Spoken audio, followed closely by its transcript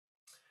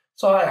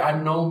So hi,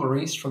 I'm Noel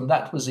Maurice from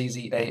That Was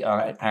Easy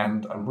AI,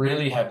 and I'm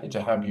really happy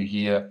to have you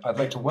here. I'd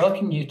like to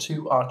welcome you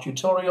to our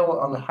tutorial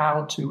on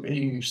how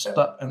to set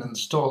up and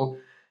install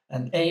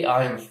an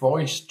AI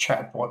voice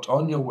chatbot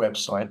on your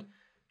website.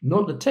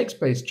 Not the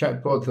text-based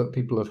chatbot that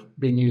people have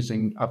been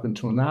using up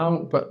until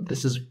now, but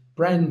this is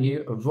brand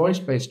new, a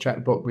voice-based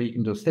chatbot where you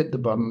can just hit the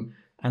button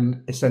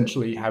and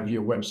essentially have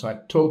your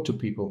website talk to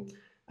people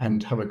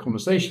and have a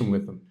conversation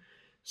with them.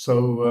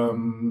 So,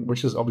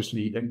 which is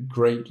obviously a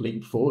great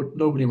leap forward.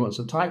 Nobody wants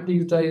to type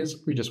these days.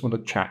 We just want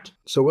to chat.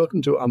 So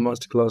welcome to our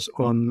masterclass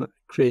on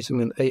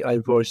creating an AI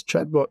voice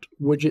chatbot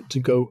widget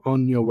to go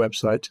on your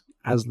website,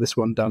 as this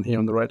one down here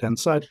on the right-hand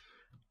side,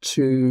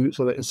 so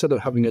that instead of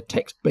having a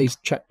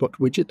text-based chatbot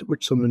widget,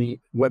 which so many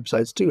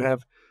websites do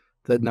have,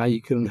 that now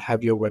you can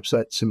have your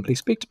website simply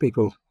speak to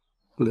people.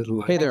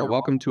 Hey there,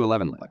 welcome to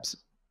 11 Labs.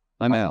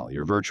 I'm Al,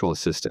 your virtual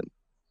assistant.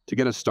 To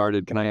get us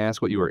started, can I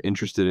ask what you are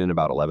interested in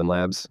about 11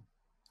 Labs?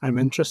 I'm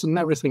interested in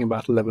everything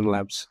about 11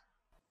 Labs.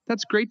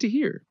 That's great to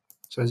hear.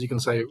 So as you can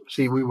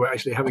see, we were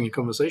actually having a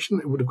conversation.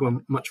 It would have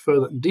gone much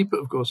further and deeper,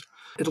 of course.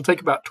 It'll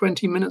take about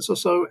 20 minutes or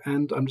so,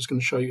 and I'm just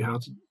going to show you how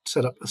to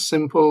set up a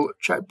simple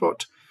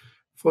chatbot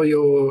for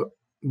your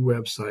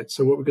website.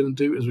 So what we're going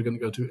to do is we're going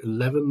to go to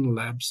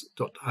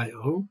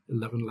 11labs.io,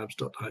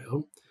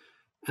 11labs.io.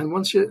 And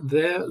once you're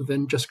there,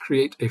 then just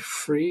create a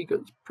free,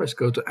 press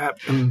go to app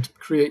and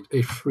create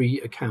a free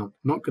account.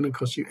 Not going to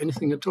cost you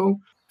anything at all.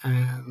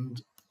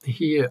 And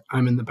here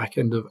I'm in the back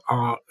end of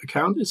our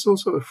account. It's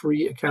also a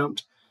free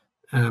account.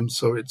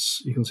 So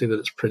you can see that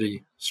it's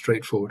pretty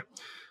straightforward.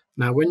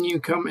 Now, when you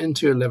come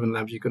into 11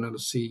 Labs, you're going to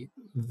see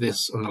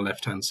this on the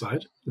left-hand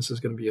side. This is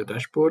going to be your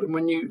dashboard. And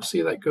when you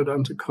see that, go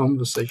down to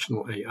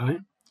Conversational AI.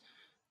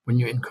 When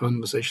you're in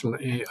Conversational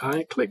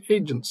AI, click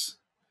Agents.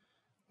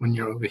 When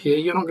you're over here,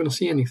 you're not going to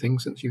see anything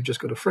since you've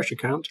just got a fresh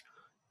account,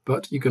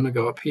 but you're going to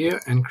go up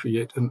here and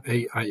create an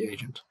AI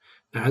agent.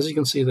 Now, as you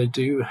can see, they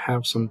do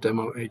have some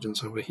demo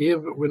agents over here,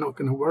 but we're not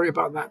going to worry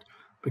about that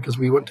because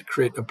we want to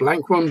create a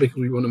blank one because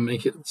we want to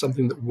make it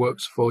something that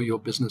works for your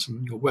business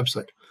and your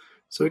website.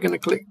 So we're going to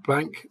click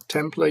blank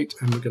template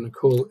and we're going to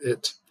call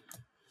it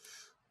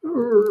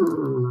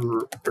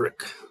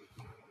Eric.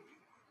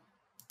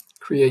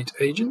 Create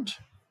agent.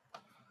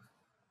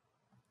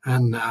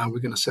 And now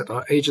we're going to set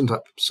our agent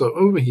up. So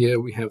over here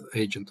we have the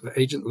agent. The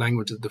agent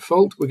language is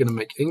default. We're going to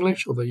make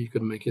English, although you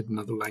can make it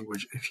another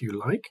language if you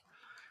like.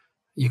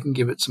 You can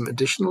give it some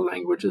additional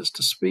languages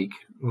to speak,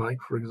 like,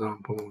 for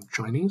example,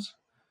 Chinese,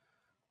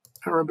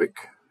 Arabic,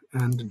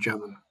 and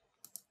German.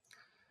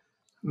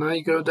 Now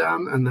you go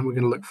down, and then we're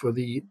going to look for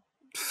the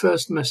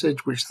first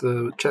message, which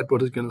the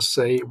chatbot is going to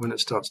say when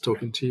it starts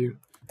talking to you.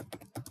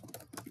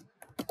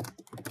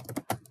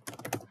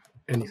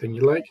 Anything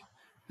you like.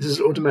 This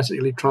is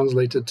automatically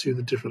translated to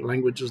the different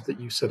languages that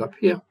you set up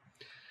here.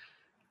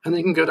 And then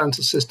you can go down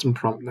to system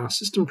prompt. Now,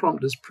 system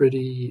prompt is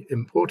pretty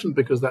important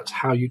because that's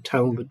how you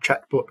tell the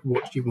chatbot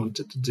what you want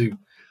it to do,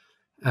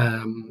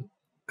 and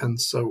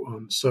so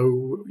on.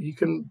 So you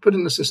can put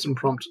in the system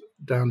prompt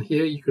down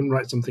here. You can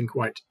write something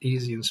quite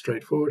easy and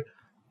straightforward,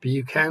 but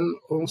you can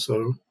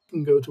also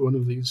go to one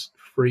of these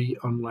free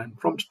online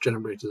prompt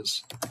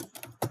generators.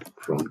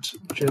 Prompt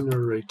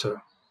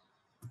generator.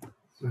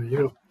 There you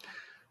go.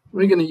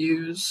 We're going to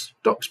use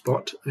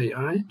DocSpot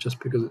AI just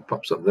because it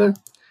pops up there.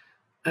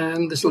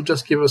 And this will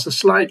just give us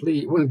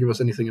it won't give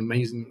us anything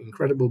amazing,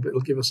 incredible, but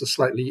it'll give us a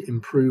slightly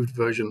improved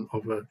version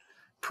of a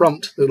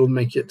prompt that'll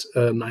make it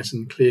nice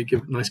and clear,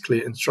 give nice,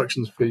 clear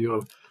instructions for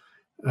your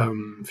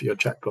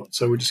chatbot.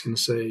 So we're just going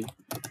to say,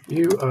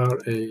 you are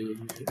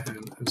an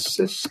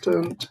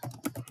assistant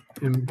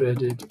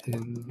embedded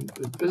in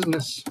the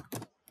business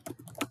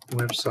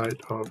website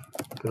of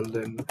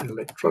Berlin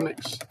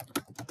Electronics.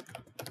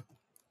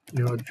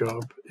 Your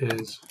job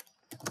is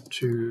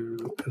to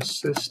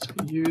assist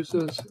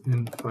users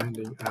in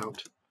finding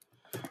out.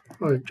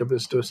 Your job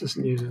is to assist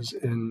users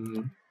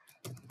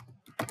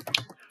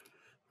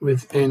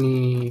with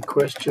any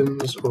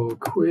questions or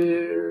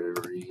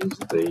queries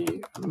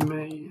they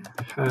may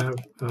have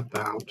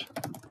about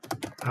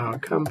our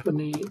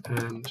company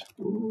and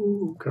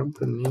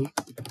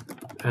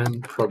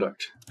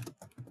product.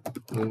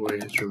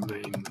 Always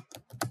remain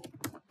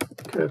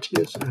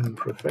courteous and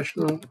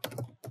professional.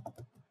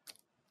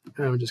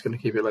 And we're just going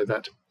to keep it like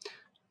that.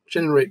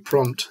 Generate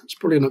prompt. It's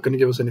probably not going to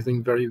give us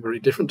anything very, very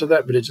different to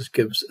that, but it just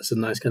gives us a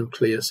nice kind of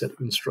clear set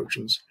of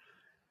instructions.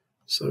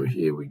 So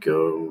here we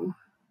go.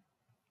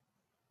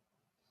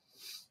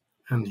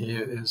 And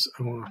here is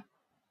our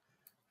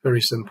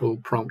very simple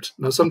prompt.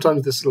 Now,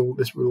 sometimes this will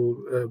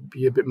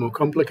be a bit more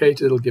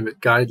complicated. It'll give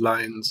it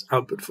guidelines,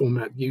 output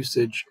format,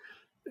 usage,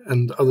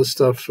 and other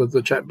stuff for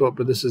the chatbot,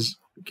 but this is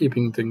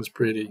keeping things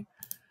pretty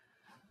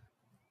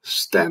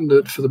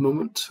standard for the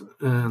moment.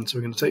 And so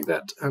we're going to take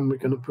that and we're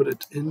going to put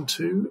it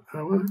into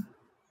our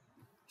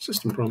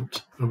system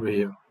prompt over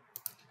here.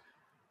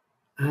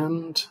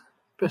 And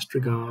best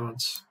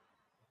regards,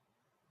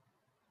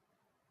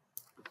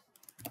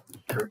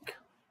 Eric.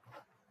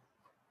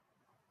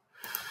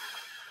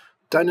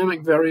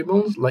 Dynamic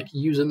variables like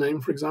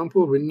username, for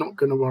example, we're not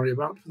going to worry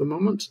about for the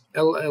moment.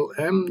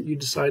 LLM, you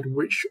decide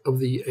which of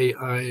the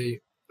AI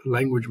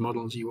language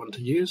models you want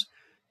to use.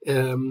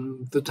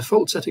 The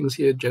default settings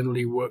here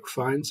generally work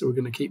fine, so we're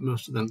going to keep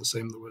most of them the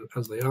same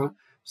as they are.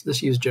 So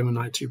this uses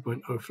Gemini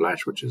 2.0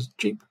 Flash, which is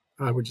cheap,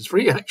 which is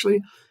free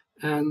actually,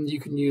 and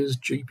you can use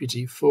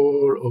GPT-4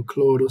 or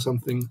Claude or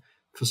something.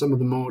 For some of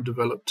the more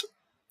developed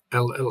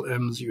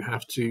LLMs, you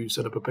have to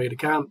set up a paid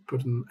account,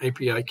 put an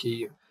API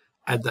key,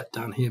 add that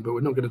down here, but we're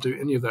not going to do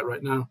any of that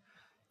right now.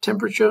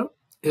 Temperature,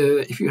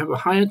 if you have a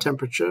higher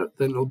temperature,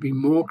 then it'll be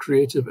more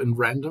creative and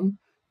random.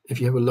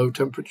 If you have a low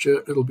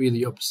temperature, it'll be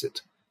the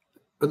opposite.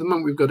 At the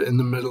moment, we've got it in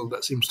the middle.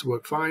 That seems to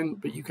work fine,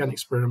 but you can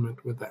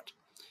experiment with that.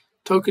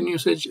 Token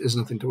usage is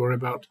nothing to worry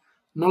about.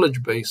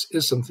 Knowledge base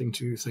is something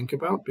to think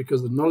about,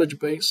 because the knowledge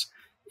base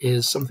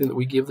is something that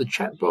we give the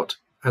chatbot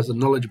as a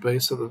knowledge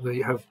base so that they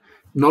have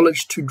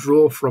knowledge to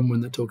draw from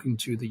when they're talking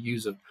to the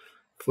user.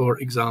 For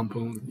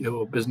example,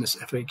 your business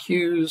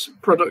FAQs,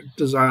 product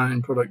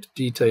design, product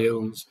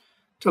details,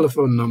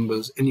 telephone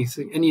numbers,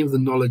 anything, any of the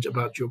knowledge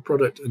about your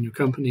product and your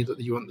company that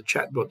you want the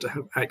chatbot to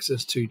have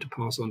access to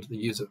pass on to the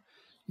user.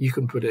 You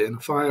can put it in a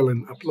file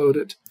and upload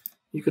it.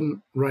 You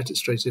can write it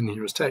straight in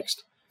here as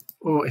text.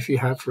 Or if you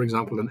have, for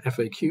example, an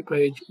FAQ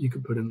page, you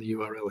can put in the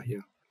URL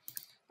here.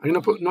 I'm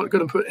not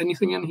going to put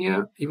anything in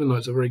here, even though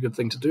it's a very good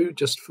thing to do,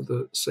 just for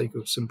the sake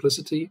of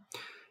simplicity.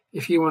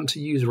 If you want to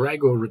use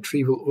RAG or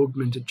retrieval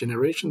augmented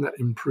generation, that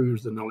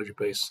improves the knowledge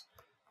base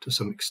to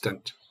some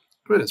extent.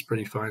 But it's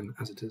pretty fine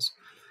as it is.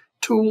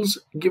 Tools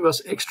give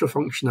us extra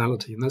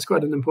functionality, and that's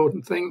quite an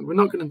important thing. We're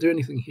not going to do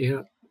anything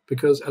here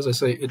because, as I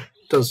say, it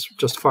does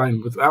just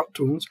fine without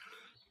tools.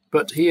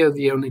 But here,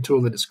 the only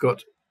tool that it's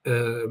got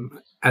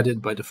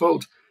added by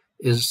default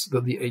is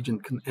that the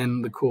agent can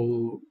end the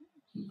call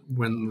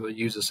when the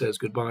user says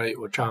goodbye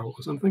or ciao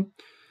or something.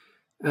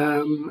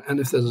 And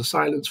if there's a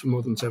silence for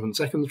more than 7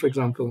 seconds, for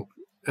example.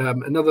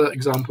 Another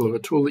example of a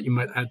tool that you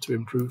might add to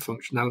improve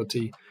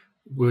functionality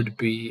would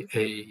be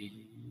the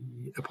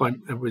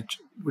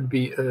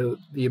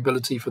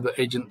ability for the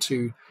agent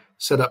to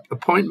set up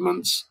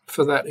appointments.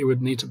 For that, it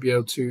would need to be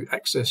able to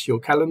access your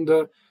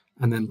calendar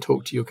and then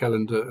talk to your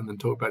calendar and then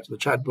talk back to the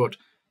chatbot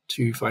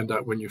to find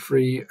out when you're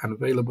free and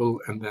available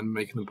and then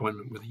make an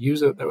appointment with the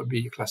user. That would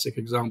be a classic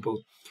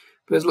example.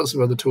 But there's lots of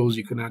other tools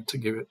you can add to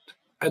give it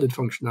added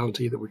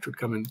functionality which would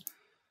come in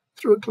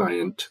through a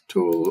client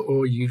tool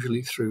or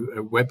usually through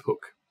a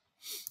webhook.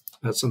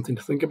 That's something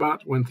to think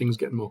about when things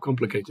get more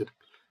complicated.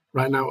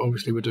 Right now,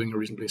 obviously, we're doing a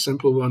reasonably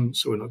simple one,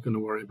 so we're not going to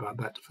worry about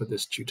that for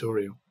this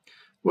tutorial.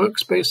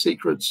 Workspace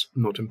secrets,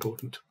 not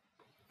important.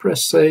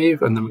 Press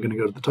save, and then we're going to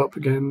go to the top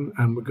again,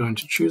 and we're going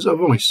to choose a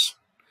voice.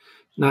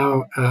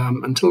 Now,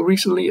 until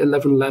recently,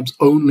 11 Labs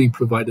only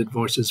provided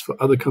voices for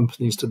other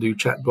companies to do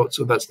chatbots,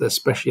 so that's their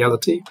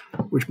speciality,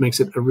 which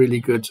makes it a really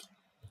good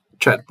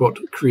chatbot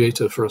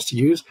creator for us to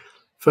use.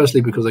 Firstly,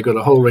 because they got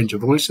a whole range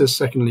of voices.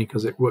 Secondly,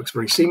 because it works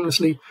very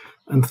seamlessly.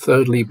 And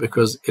thirdly,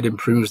 because it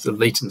improves the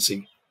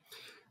latency.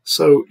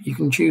 So you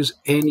can choose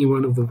any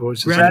one of the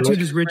voices.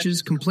 Gratitude is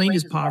riches, complaint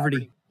is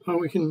poverty. Well,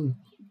 we can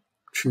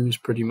choose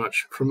pretty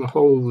much from a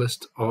whole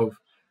list of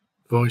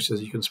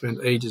voices. You can spend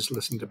ages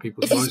listening to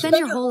people's voices. If you spend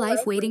your whole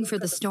life waiting for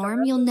the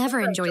storm, you'll never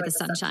enjoy the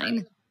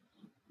sunshine.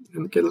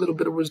 And get a little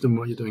bit of wisdom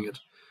while you're doing it.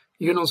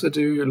 You can also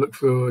look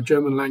for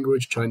German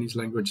language, Chinese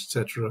language,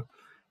 etc.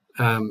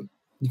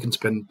 You can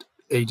spend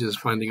ages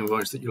finding a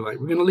voice that you like.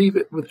 We're going to leave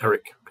it with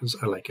Eric because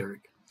I like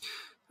Eric.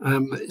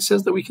 It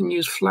says that we can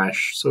use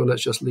Flash, so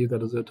let's just leave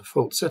that as a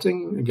default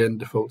setting. Again,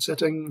 default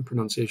setting,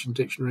 pronunciation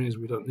dictionaries.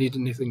 We don't need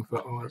anything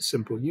for our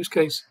simple use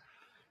case.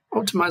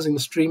 Optimizing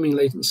the streaming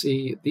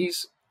latency,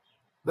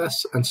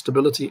 and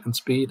stability and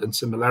speed and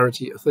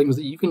similarity are things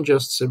that you can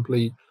just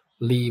simply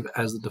leave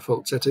as the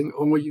default setting,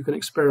 or you can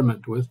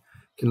experiment with.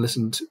 You can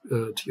listen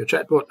to your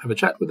chatbot, have a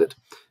chat with it,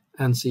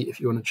 and see if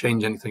you want to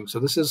change anything. So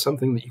this is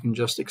something that you can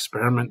just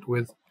experiment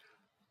with,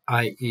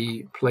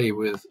 i.e. play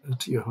with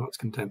to your heart's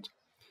content.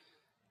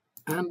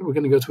 And we're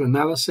going to go to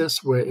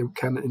analysis, where it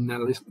can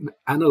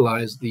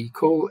analyze the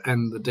call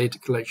and the data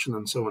collection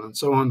and so on and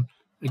so on.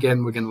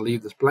 Again, we're going to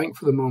leave this blank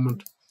for the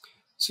moment.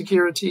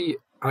 Security,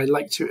 I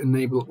like to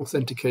enable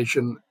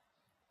authentication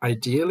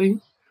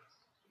ideally,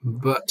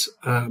 but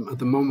at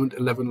the moment,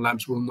 11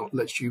 Labs will not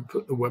let you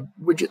put the web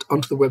widget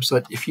onto the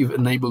website if you've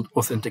enabled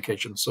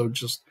authentication. So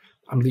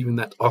I'm leaving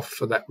that off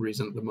for that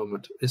reason at the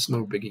moment. It's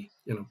no biggie,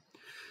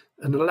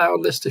 An allow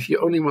list, if you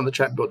only want the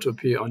chatbot to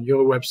appear on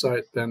your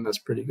website, then that's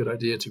a pretty good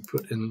idea to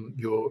put in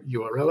your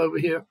URL over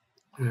here.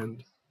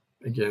 And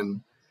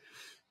again,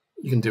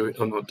 you can do it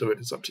or not do it,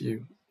 it's up to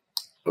you.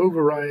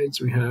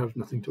 Overrides, we have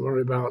nothing to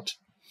worry about.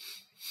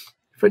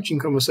 Fetching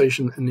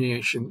conversation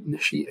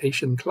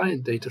initiation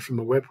client data from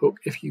a webhook.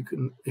 If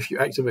you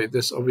activate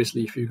this,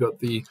 obviously, if you've got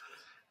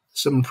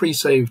some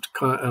pre-saved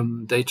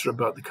data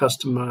about the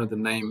customer, the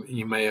name,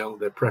 email,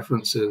 their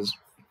preferences,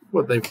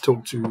 what they've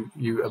talked to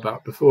you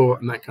about before,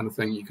 and that kind of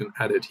thing, you can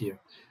add it here.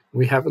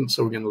 We haven't,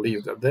 so we're going to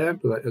leave that there,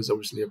 but that is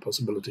obviously a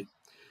possibility.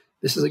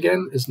 This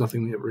is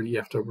nothing that really you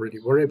have to really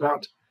worry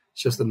about.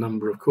 It's just the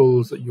number of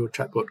calls that your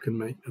chatbot can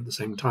make at the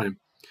same time.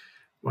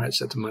 Why it's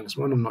set to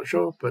 -1, I'm not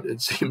sure, but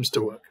it seems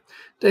to work.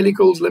 Daily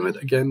calls limit,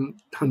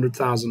 again,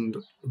 100,000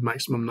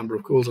 maximum number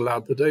of calls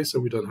allowed per day, so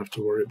we don't have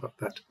to worry about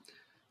that.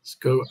 Let's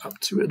go up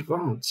to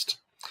advanced.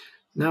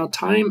 Now,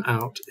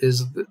 timeout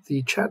is that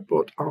the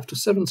chatbot, after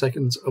 7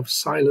 seconds of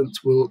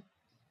silence, will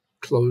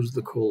close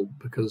the call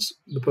because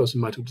the person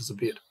might have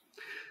disappeared.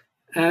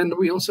 And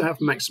we also have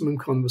maximum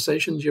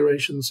conversation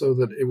duration so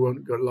that it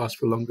won't last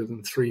for longer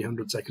than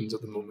 300 seconds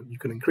at the moment. You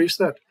can increase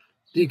that,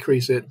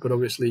 decrease it, but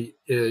obviously,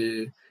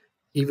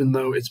 even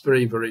though it's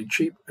very, very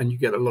cheap and you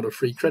get a lot of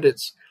free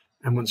credits,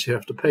 and once you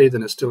have to pay,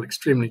 then it's still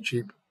extremely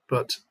cheap,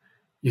 but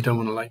you don't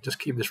want to just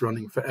keep this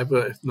running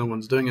forever if no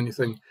one's doing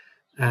anything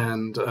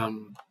and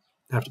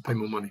have to pay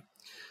more money.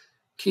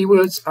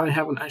 Keywords, I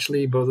haven't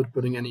actually bothered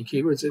putting any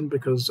keywords in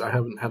because I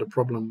haven't had a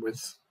problem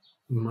with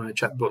my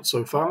chatbot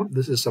so far.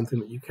 This is something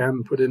that you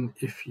can put in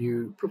if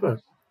you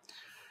prefer.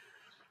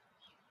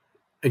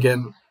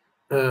 Again,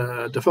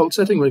 default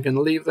setting, we're going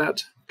to leave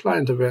that.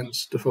 Client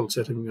events, default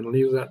setting, we're going to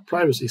leave that.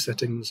 Privacy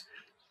settings,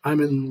 I'm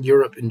in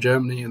Europe, in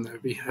Germany, and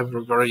we have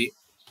a very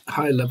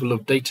high level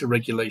of data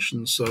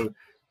regulation. So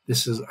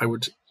this is, I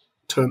would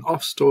turn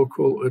off store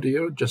call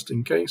audio just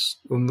in case,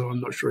 although I'm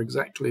not sure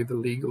exactly the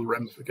legal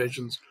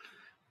ramifications,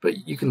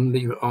 but you can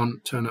leave it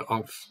on, turn it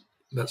off.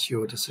 That's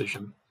your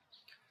decision.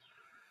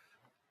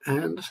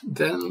 And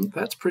then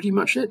that's pretty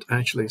much it,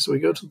 actually. So we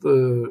go to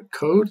the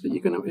code that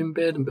you're going to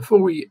embed, and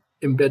before we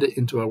embed it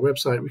into our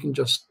website, we can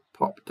just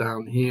pop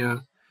down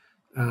here.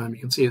 You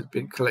can see it's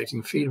been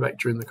collecting feedback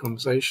during the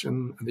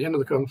conversation, at the end of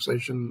the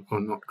conversation, or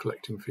not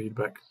collecting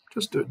feedback.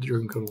 Just do it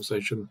during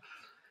conversation.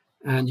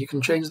 And you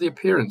can change the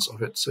appearance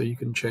of it. So you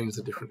can change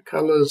the different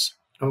colors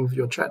of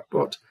your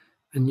chatbot,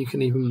 and you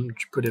can even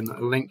put in a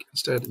link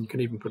instead, and you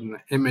can even put in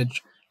an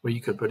image where you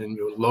could put in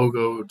your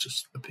logo,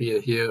 just appear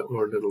here,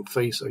 or a little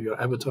face or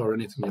your avatar, or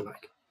anything you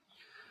like.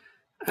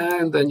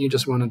 And then you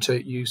just want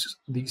to use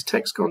these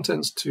text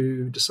contents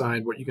to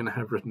decide what you're going to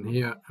have written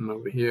here and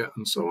over here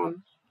and so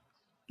on.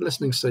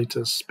 Listening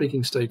status,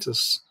 speaking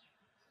status,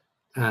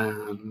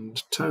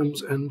 and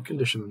terms and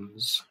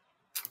conditions.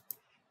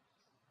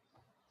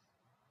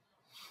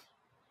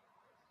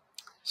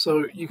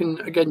 So you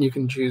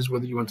can choose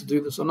whether you want to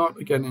do this or not.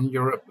 Again, in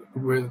Europe,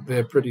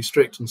 they're pretty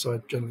strict, and so I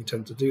generally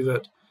tend to do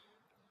that.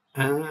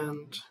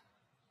 And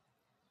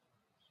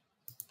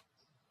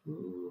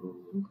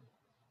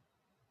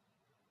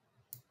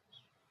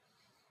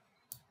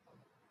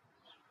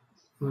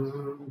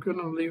I'm going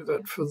to leave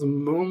that for the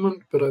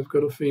moment, but I've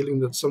got a feeling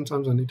that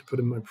sometimes I need to put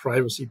in my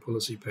privacy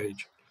policy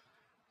page.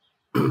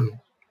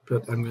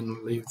 But I'm going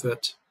to leave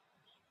that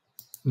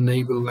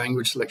enable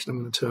language selection. I'm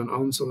going to turn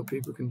on so that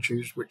people can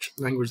choose which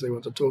language they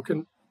want to talk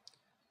in,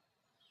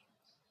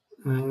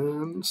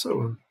 and so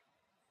on.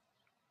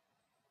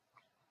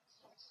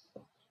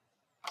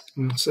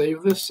 And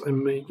save this. I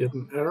may get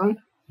an error.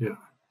 Yeah.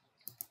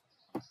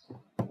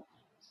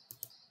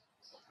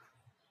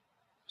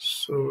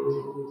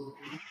 So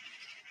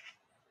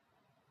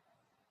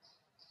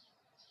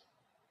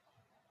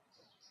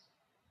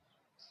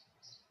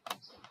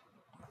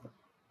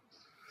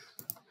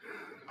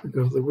we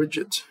go to the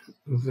widget,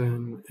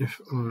 then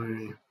if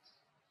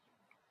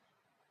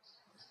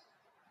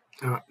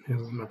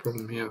here's my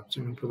problem here.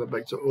 So I'm going to put that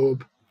back to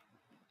orb,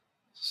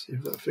 see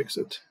if that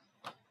fixes it.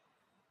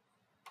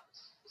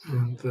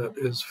 And that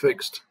is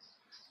fixed.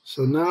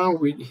 So now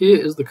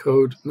here is the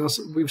code. Now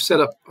we've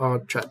set up our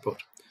chatbot.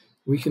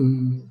 We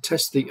can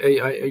test the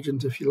AI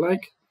agent if you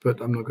like,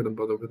 but I'm not going to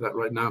bother with that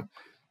right now.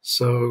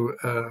 So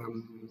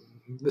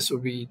this will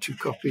be to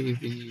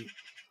copy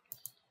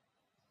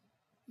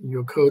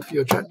your code for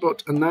your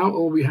chatbot, and now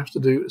all we have to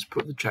do is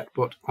put the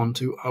chatbot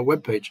onto our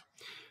web page.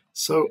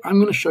 So I'm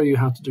going to show you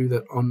how to do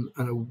that on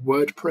a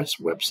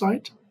WordPress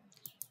website.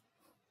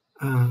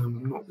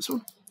 Not this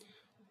one.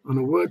 On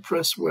a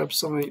WordPress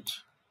website.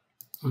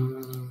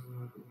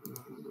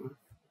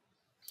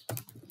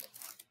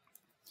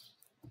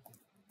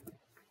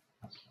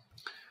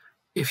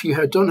 If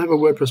you don't have a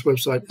WordPress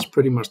website, it's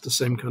pretty much the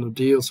same kind of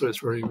deal, so it's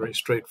very, very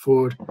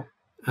straightforward.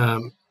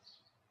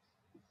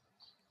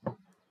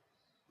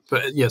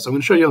 But yes, I'm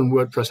going to show you on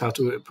WordPress how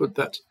to put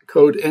that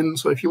code in.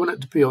 So if you want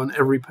it to be on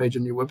every page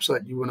on your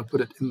website, you want to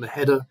put it in the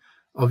header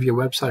of your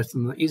website.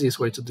 And the easiest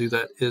way to do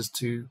that is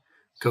to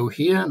go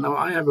here. Now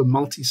I have a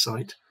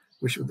multi-site,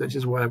 which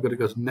is why I've got to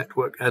go to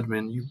Network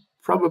Admin. You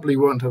probably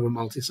won't have a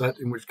multi-site,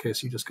 in which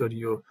case you just go to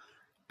your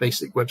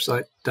basic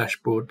website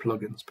dashboard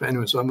plugins. But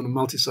anyway, so I'm on a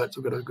multi-site,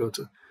 so I've got to go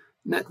to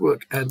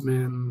Network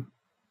Admin.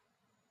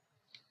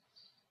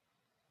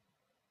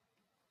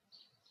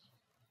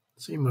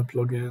 See my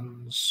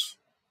plugins.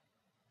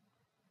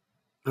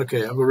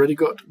 Okay, I've already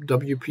got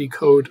WP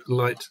Code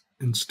Lite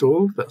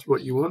installed. That's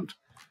what you want.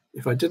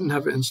 If I didn't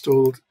have it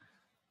installed,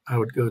 I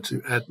would go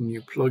to Add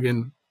New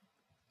Plugin.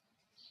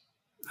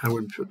 I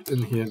would put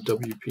in here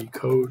WP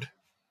Code.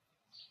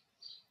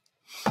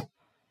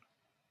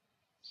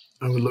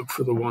 I would look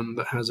for the one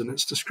that has in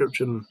its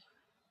description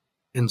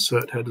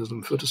insert headers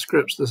and footer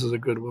scripts. This is a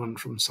good one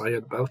from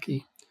Syed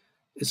Balki.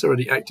 It's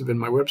already active in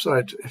my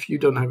website. If you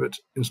don't have it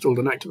installed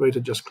and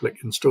activated, just click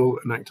Install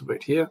and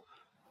Activate here,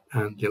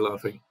 and you're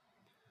laughing.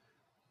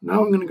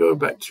 Now I'm going to go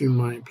back to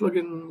my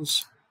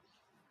plugins.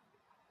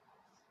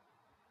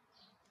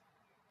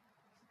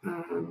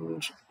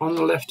 And on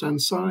the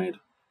left-hand side,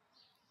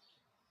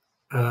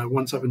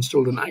 once I've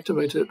installed and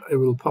activated, it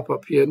will pop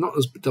up here, not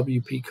as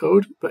WP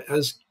code, but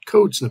as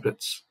code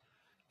snippets,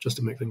 just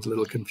to make things a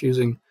little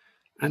confusing.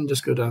 And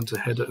just go down to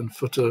header and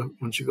footer.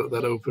 Once you've got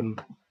that open,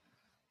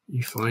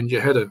 you find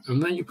your header,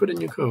 and then you put in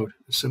your code.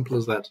 As simple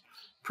as that.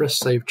 Press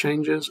Save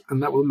Changes,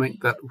 and that will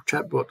make that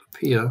chatbot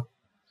appear.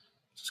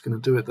 Just going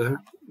to do it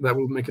there. That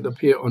will make it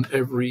appear on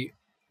every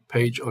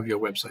page of your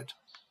website.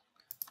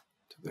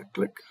 Do that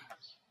click.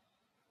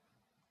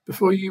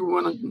 Before you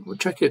want to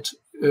check it,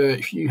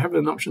 if you have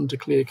an option to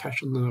clear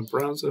cache on the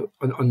browser,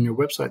 on your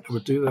website, I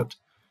would do that.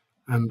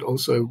 And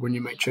also, when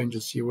you make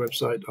changes to your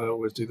website, I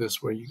always do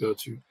this, where you go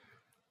to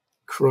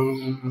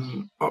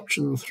Chrome,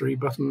 option 3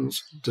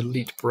 buttons,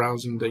 delete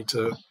browsing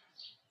data.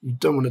 You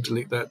don't want to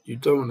delete that. You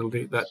don't want to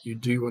delete that. You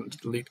do want to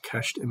delete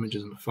cached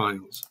images and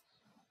files.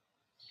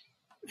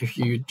 If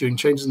you're doing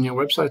changes in your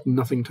website and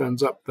nothing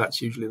turns up,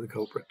 that's usually the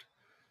culprit.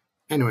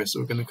 Anyway, so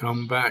we're going to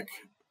come back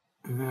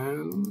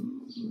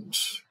and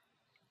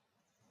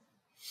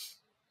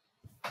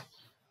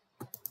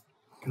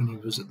going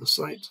to visit the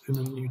site in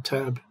a new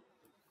tab.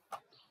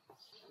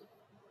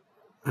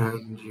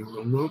 And you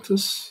will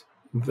notice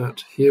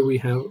that here we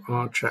have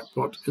our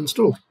chatbot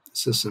installed.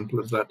 It's as simple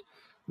as that.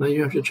 Now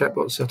you have your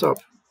chatbot set up.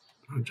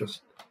 I'll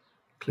just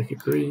click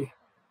agree.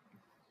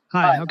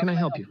 Hi, how can I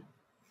help you?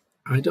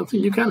 I don't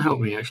think you can help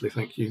me, actually.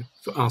 Thank you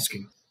for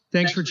asking.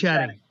 Thanks for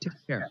chatting. Take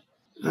care.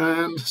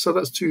 And so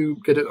that's to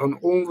get it on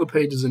all the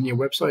pages in your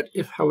website.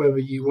 If, however,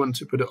 you want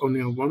to put it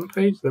only on one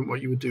page, then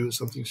what you would do is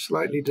something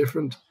slightly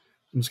different.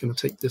 I'm just going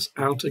to take this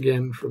out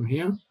again from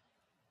here.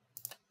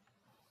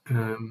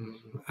 And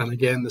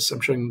again,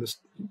 I'm showing this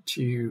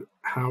to you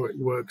how it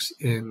works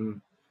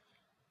in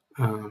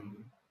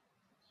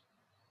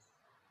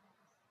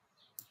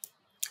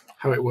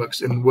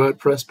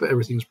WordPress, but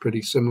everything's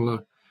pretty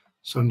similar.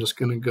 So I'm just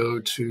going to go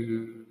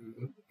to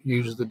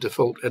use the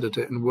default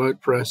editor in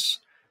WordPress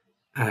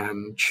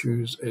and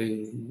choose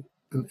an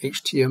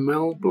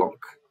HTML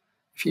block.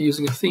 If you're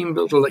using a theme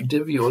builder like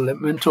Divi or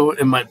Elementor,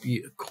 it might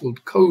be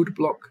called code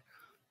block.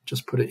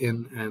 Just put it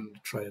in and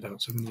try it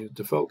out. So I'm going to use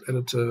default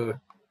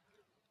editor,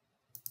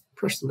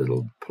 press the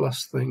little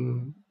plus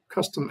thing,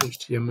 custom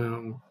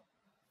HTML,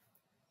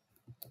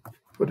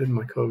 put in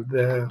my code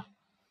there,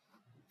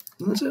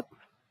 and that's it.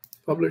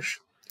 Publish.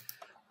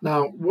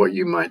 Now, what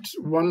you might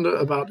wonder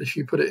about, if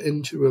you put it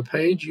into a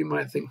page, you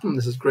might think,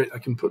 this is great. I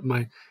can put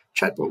my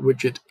chatbot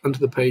widget under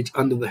the page,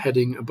 under the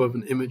heading, above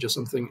an image or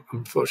something.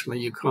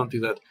 Unfortunately, you can't do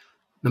that.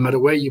 No matter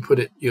where you put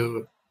it,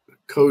 your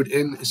code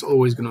in, it's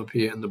always going to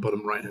appear in the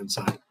bottom right-hand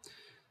side.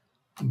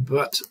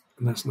 But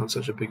that's not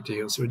such a big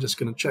deal. So we're just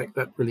going to check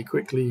that really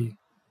quickly.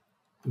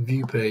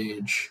 View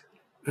page.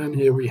 And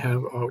here we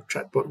have our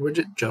chatbot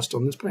widget just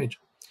on this page.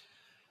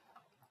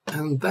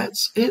 And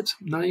that's it.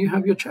 Now you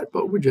have your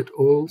chatbot widget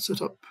all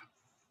set up.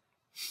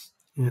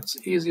 It's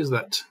easy as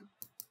that.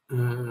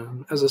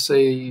 As I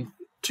say,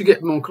 to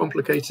get more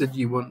complicated, if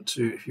you want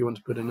to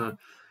put in a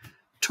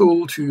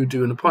tool to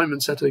do an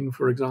appointment setting,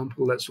 for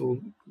example, that's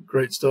all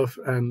great stuff.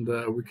 And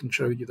we can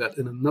show you that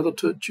in another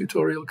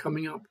tutorial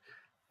coming up.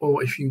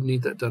 Or if you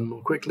need that done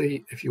more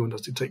quickly, if you want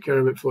us to take care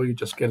of it for you,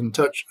 just get in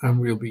touch and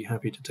we'll be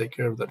happy to take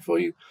care of that for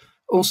you.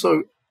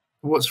 Also,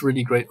 what's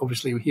really great,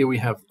 obviously, here we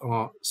have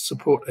our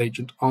support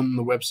agent on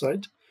the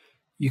website.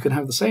 You can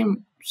have the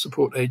same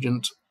support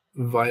agent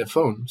via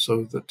phone,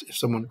 so that if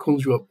someone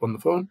calls you up on the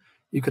phone,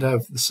 you could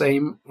have the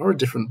same or a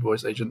different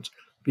voice agent,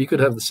 but you could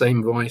have the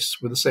same voice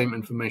with the same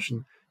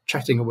information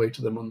chatting away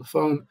to them on the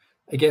phone.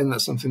 Again,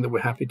 that's something that we're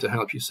happy to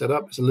help you set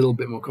up. It's a little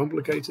bit more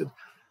complicated.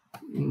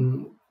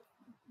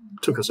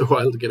 Took us a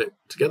while to get it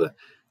together.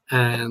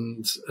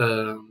 And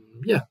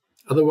yeah,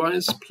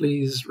 otherwise,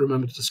 please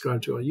remember to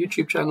subscribe to our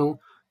YouTube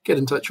channel. Get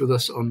in touch with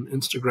us on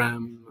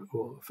Instagram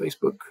or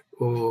Facebook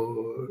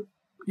or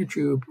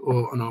YouTube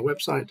or on our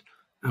website.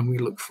 And we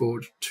look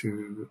forward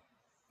to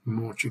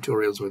more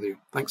tutorials with you.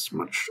 Thanks so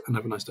much and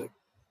have a nice day.